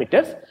history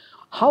parameters.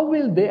 How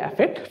will they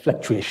affect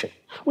fluctuation?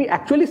 We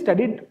actually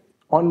studied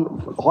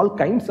on all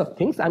kinds of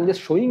things. I'm just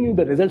showing you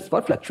the results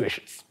for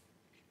fluctuations.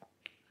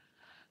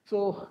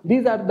 So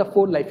these are the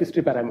 4 life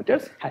history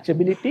parameters: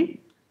 hatchability,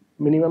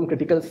 minimum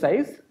critical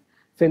size,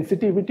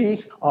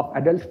 sensitivity of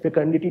adult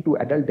fecundity to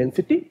adult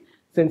density,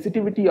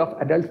 sensitivity of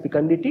adult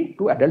fecundity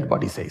to adult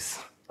body size.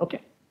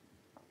 Okay.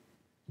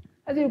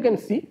 As you can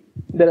see,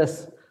 there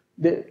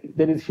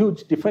is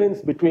huge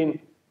difference between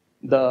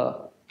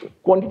the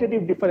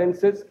quantitative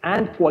differences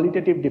and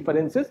qualitative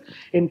differences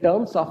in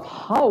terms of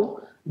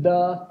how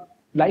the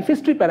life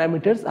history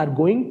parameters are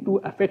going to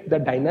affect the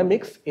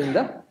dynamics in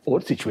the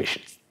 4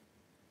 situations.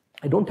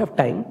 I don't have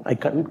time, I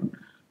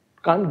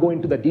can't go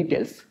into the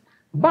details,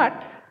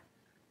 but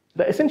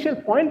the essential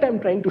point I'm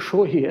trying to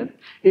show here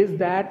is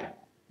that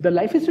the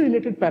life history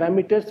related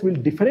parameters will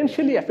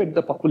differentially affect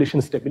the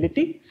population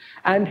stability,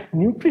 and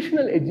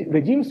nutritional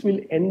regimes will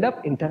end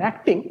up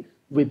interacting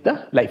with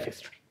the life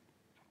history.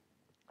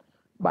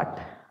 But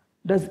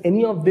does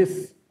any of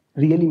this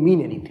really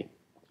mean anything?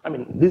 I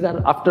mean, these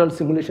are after all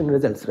simulation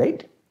results,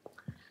 right?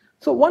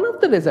 So one of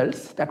the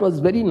results that was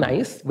very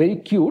nice, very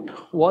cute,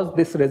 was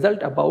this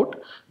result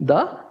about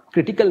the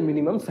critical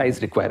minimum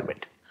size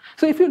requirement.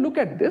 So if you look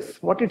at this,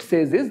 what it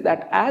says is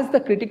that as the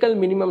critical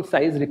minimum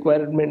size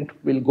requirement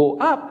will go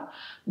up,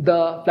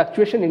 the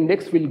fluctuation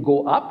index will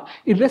go up,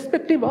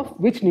 irrespective of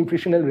which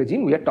nutritional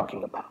regime we are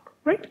talking about,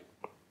 right?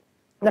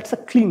 That's a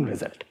clean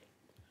result.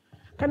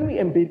 Can we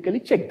empirically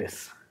check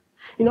this?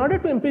 In order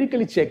to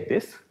empirically check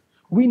this,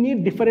 we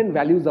need different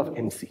values of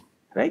MC,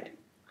 right?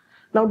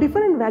 Now,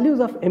 different values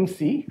of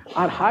MC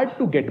are hard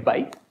to get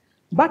by,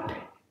 but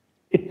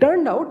it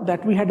turned out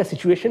that we had a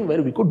situation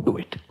where we could do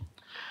it.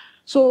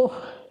 So,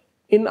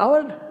 in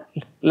our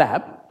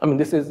lab, I mean,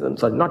 this is,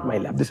 sorry, not my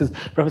lab, this is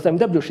Professor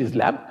Amitabh Joshi's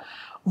lab,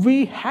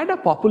 we had a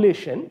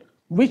population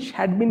which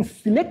had been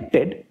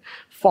selected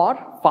for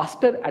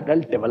faster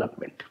adult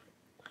development.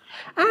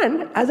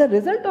 And as a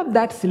result of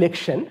that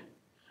selection,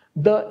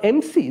 the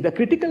MC, the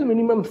critical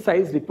minimum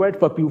size required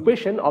for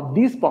pupation of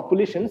these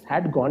populations,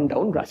 had gone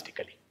down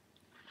drastically.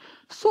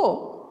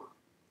 So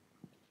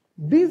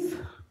these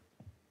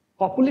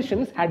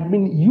populations had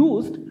been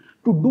used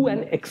to do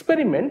an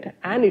experiment,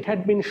 and it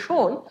had been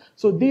shown,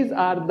 so these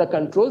are the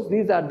controls,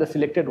 these are the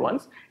selected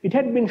ones. It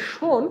had been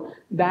shown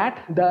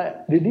that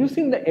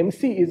reducing the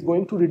MC is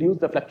going to reduce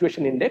the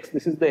fluctuation index.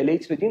 This is the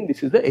LH regime,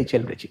 this is the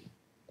HL regime.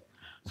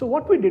 So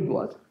what we did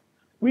was,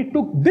 we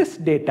took this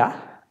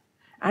data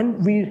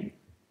and we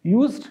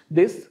used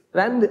this,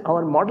 ran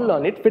our model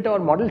on it, fit our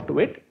model to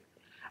it,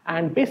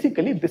 and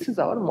basically this is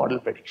our model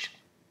prediction.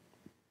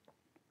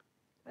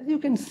 As you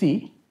can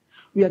see,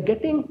 we are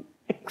getting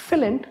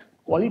excellent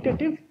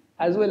qualitative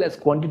as well as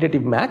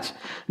quantitative match.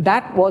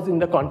 That was in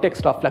the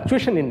context of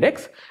fluctuation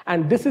index,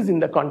 and this is in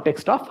the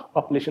context of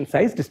population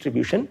size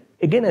distribution.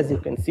 Again, as you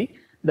can see,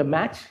 the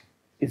match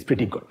is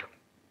pretty good.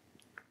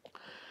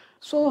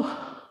 So,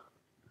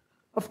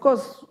 of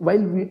course,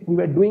 while we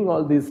were doing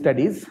all these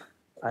studies,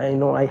 I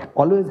know I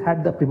always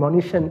had the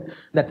premonition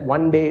that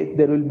one day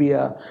there will be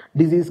a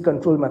disease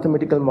control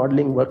mathematical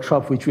modeling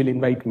workshop which will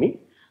invite me.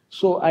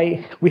 So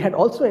we had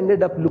also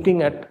ended up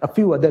looking at a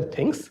few other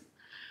things.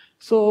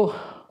 So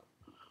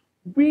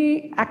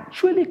we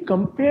actually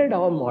compared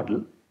our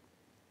model,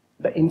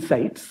 the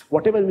insights,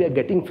 whatever we are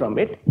getting from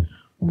it,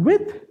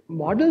 with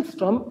models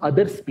from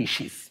other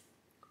species,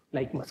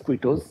 like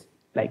mosquitoes,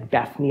 like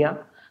Daphnia,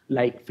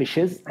 like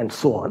fishes, and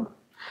so on.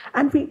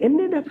 And we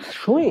ended up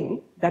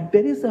showing that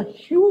there is a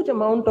huge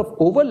amount of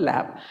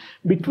overlap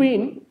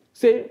between,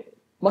 say,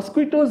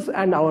 mosquitoes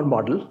and our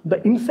model.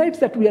 The insights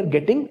that we are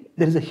getting,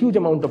 there is a huge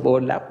amount of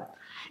overlap.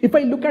 If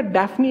I look at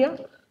Daphnia,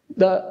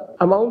 the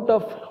amount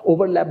of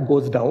overlap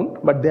goes down,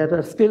 but there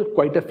are still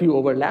quite a few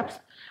overlaps.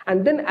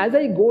 And then as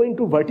I go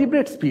into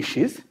vertebrate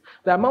species,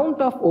 the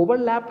amount of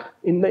overlap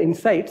in the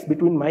insights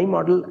between my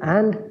model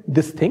and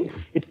this thing,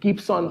 it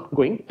keeps on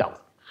going down.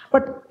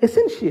 But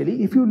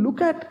essentially, if you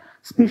look at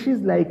species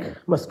like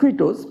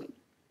mosquitoes,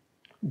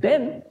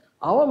 then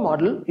our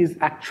model is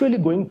actually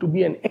going to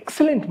be an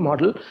excellent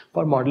model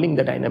for modeling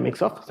the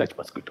dynamics of such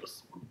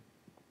mosquitoes.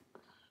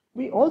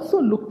 We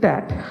also looked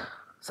at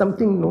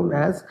something known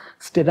as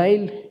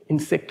sterile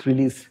insect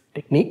release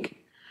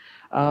technique.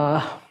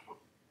 I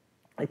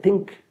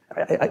think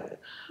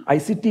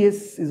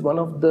ICTS is one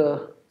of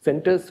the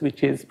centers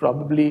which is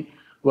probably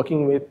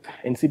working with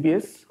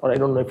NCBS, or I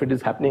don't know if it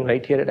is happening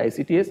right here at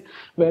ICTS,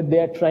 where they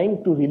are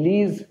trying to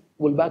release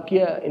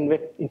Wolbachia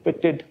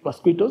infected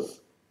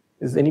mosquitoes.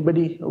 Is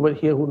anybody over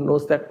here who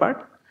knows that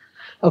part?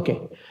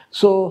 Okay,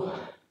 so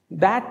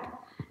that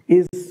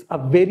is a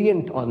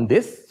variant on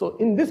this. So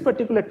in this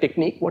particular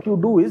technique, what you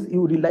do is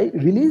you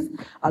release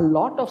a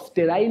lot of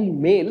sterile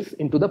males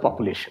into the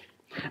population.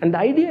 And the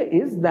idea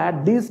is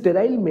that these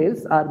sterile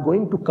males are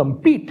going to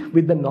compete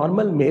with the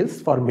normal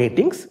males for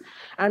matings.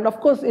 And of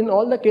course, in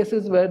all the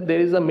cases where there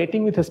is a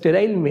mating with a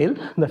sterile male,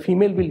 the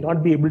female will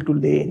not be able to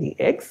lay any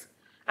eggs.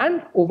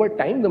 And over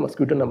time, the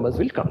mosquito numbers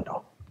will come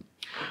down.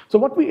 So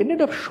what we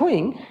ended up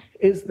showing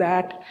is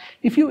that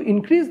if you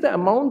increase the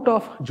amount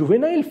of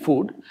juvenile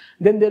food,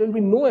 then there will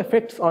be no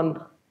effects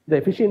on the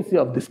efficiency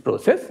of this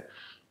process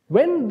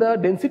when the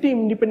density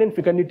independent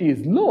fecundity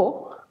is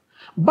low.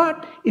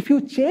 But if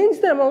you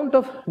change the amount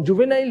of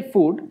juvenile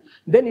food,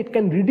 then it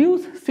can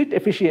reduce sit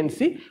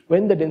efficiency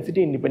when the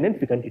density independent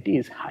fecundity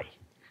is high.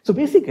 So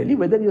basically,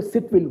 whether your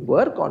sit will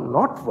work or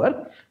not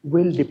work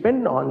will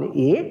depend on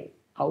A,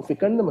 how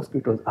fecund the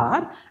mosquitoes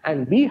are,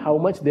 and B, how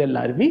much their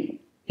larvae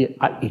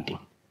are eating,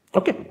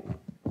 okay,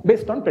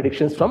 based on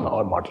predictions from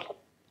our model.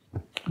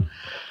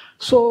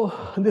 So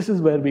this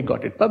is where we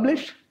got it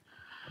published.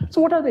 So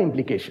what are the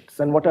implications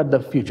and what are the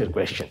future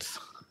questions?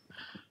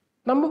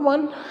 Number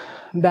one,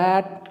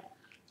 that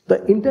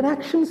the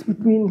interactions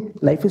between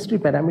life history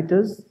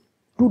parameters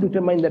to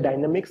determine the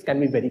dynamics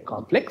can be very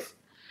complex,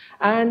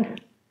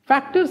 and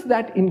factors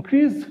that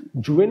increase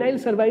juvenile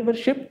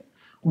survivorship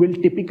will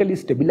typically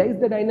stabilize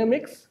the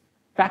dynamics.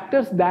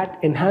 Factors that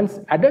enhance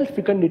adult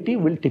fecundity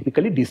will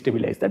typically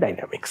destabilize the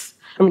dynamics.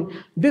 I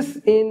mean, this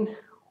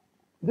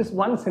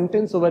one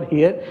sentence over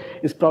here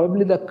is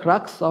probably the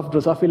crux of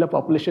Drosophila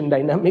population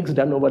dynamics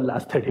done over the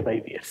last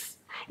 35 years.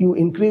 You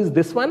increase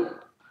this one,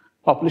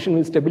 population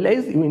will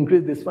stabilize. You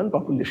increase this one,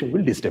 population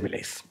will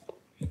destabilize.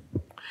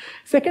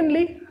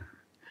 Secondly,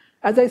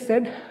 as I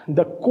said,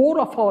 the core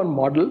of our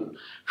model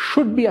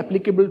should be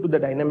applicable to the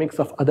dynamics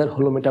of other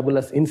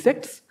holometabolous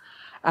insects.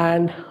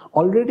 And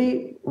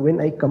already when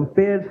I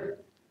compare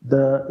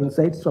the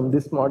insights from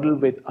this model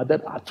with other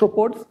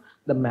arthropods,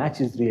 the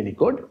match is really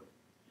good.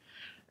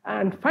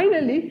 And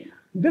finally,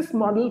 this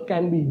model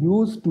can be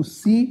used to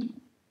see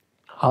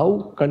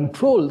how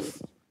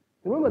controls,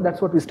 remember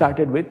that's what we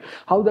started with,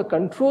 how the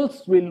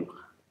controls will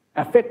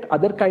affect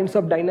other kinds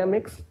of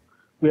dynamics.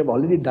 We have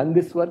already done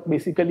this work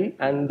basically,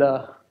 and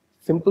the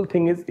simple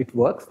thing is it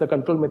works. The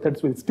control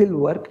methods will still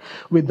work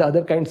with the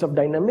other kinds of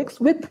dynamics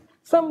with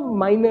some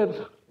minor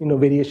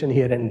variation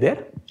here and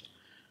there.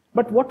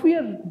 But what we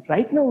are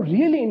right now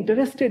really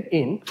interested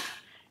in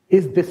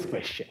is this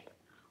question.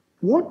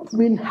 What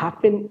will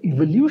happen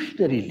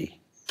evolutionarily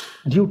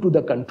due to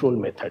the control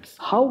methods?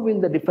 How will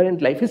the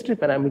different life history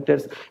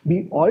parameters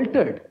be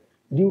altered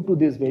due to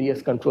these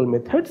various control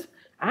methods?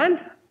 And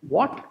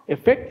what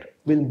effect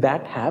will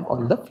that have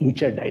on the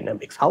future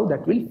dynamics? How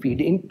that will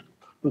feed into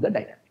the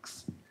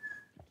dynamics?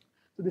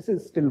 So this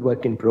is still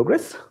work in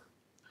progress.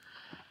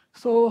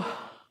 So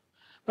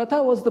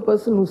Pratha was the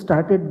person who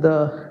started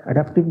the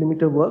adaptive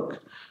limiter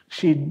work.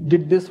 She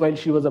did this while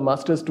she was a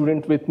master's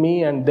student with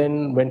me and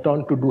then went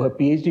on to do her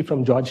PhD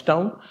from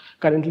Georgetown.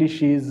 Currently,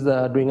 she's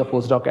doing a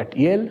postdoc at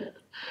Yale.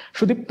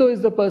 Sudipto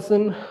is the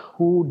person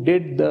who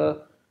did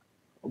the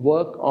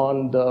work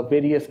on the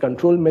various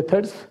control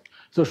methods.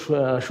 So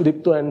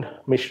Sudipto and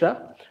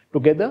Mishra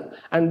together.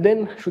 And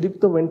then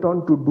Sudipto went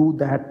on to do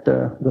that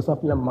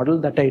Drosophila model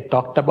that I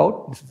talked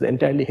about. This is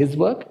entirely his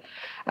work.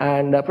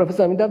 And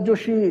Professor Amitabh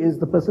Joshi is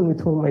the person with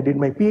whom I did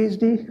my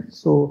PhD.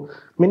 So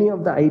many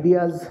of the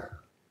ideas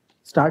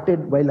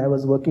started while I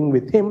was working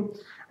with him,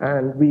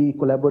 and we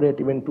collaborate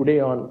even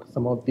today on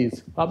some of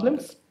these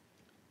problems.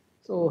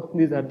 So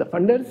these are the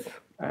funders,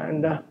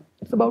 and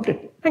that's about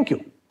it. Thank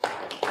you.